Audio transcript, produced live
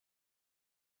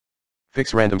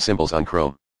Fix random symbols on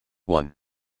Chrome. 1.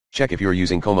 Check if you're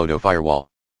using Comodo firewall.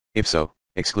 If so,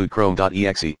 exclude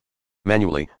chrome.exe.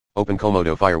 Manually, open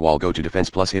Comodo firewall, go to Defense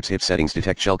plus HIPS settings,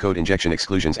 detect shellcode injection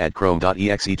exclusions, add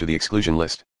chrome.exe to the exclusion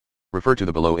list. Refer to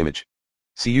the below image.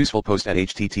 See useful post at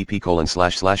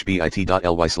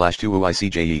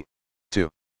http://bit.ly/2uicije. 2.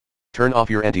 Turn off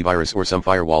your antivirus or some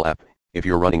firewall app, if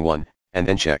you're running one, and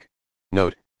then check.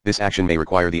 Note, this action may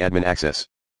require the admin access.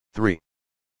 3.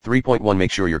 3.1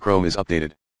 Make sure your Chrome is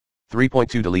updated.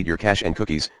 3.2 Delete your cache and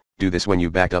cookies, do this when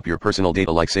you've backed up your personal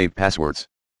data like saved passwords.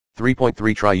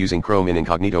 3.3 Try using Chrome in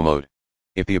incognito mode.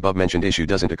 If the above mentioned issue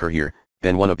doesn't occur here,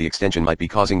 then one of the extension might be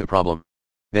causing the problem.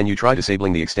 Then you try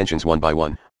disabling the extensions one by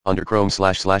one, under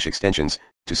Chrome/extensions,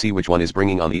 to see which one is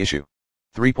bringing on the issue.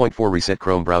 3.4 Reset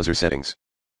Chrome browser settings.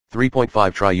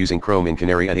 3.5 Try using Chrome in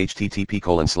Canary at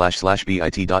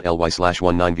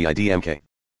http://bit.ly/19vidmk.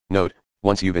 Note,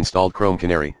 once you've installed Chrome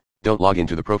Canary, don't log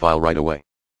into the profile right away.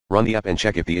 Run the app and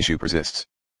check if the issue persists.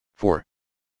 4.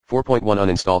 4.1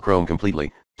 Uninstall Chrome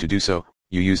completely. To do so,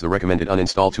 you use the recommended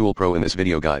Uninstall Tool Pro in this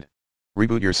video guide.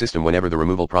 Reboot your system whenever the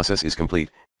removal process is complete,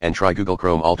 and try Google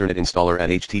Chrome Alternate Installer at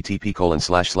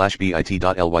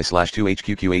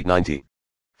http://bit.ly/2hqq890.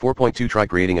 4.2 Try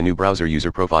creating a new browser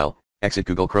user profile. Exit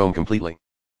Google Chrome completely.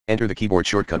 Enter the keyboard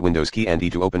shortcut Windows key and E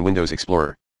to open Windows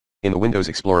Explorer. In the Windows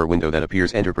Explorer window that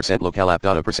appears, enter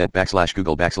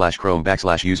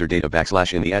 %localapp.a%\google/chrome/user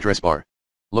data/ in the address bar.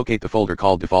 Locate the folder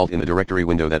called default in the directory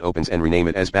window that opens and rename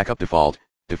it as backup default,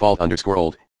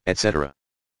 default_old, etc.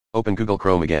 Open Google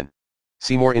Chrome again.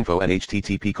 See more info at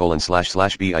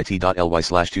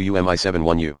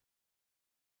http://bit.ly/2umi71u.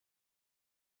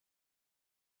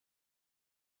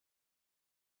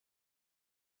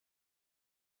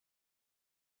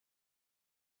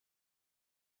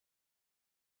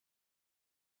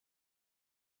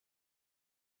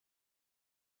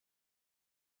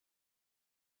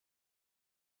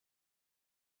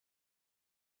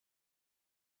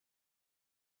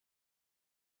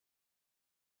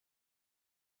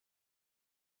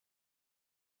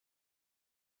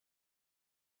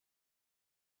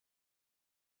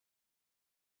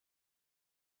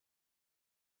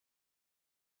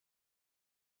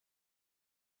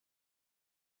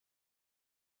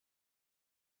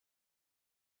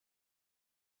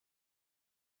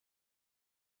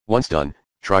 Once done,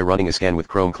 try running a scan with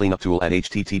Chrome Cleanup Tool at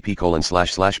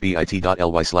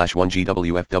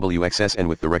http://bit.ly/1gwfwxs and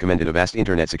with the recommended Avast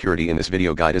Internet Security in this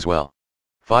video guide as well.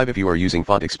 5. If you are using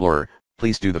Font Explorer,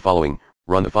 please do the following: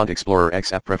 run the Font Explorer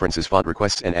X App Preferences font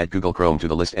requests and add Google Chrome to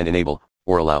the list and enable,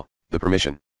 or allow, the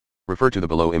permission. Refer to the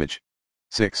below image.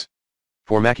 6.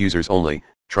 For Mac users only,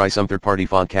 try some third-party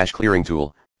font cache clearing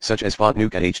tool, such as Font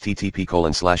Nuke at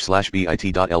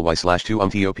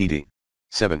http://bit.ly/2umtopd.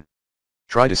 7.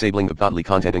 Try disabling the .ly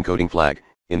content encoding flag.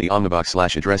 In the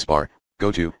omnibox/address bar,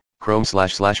 go to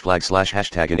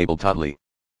chrome/flag/hashtag enabled .ly.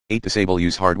 8. Disable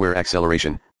use hardware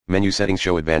acceleration. Menu settings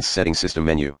show advanced settings system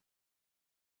menu.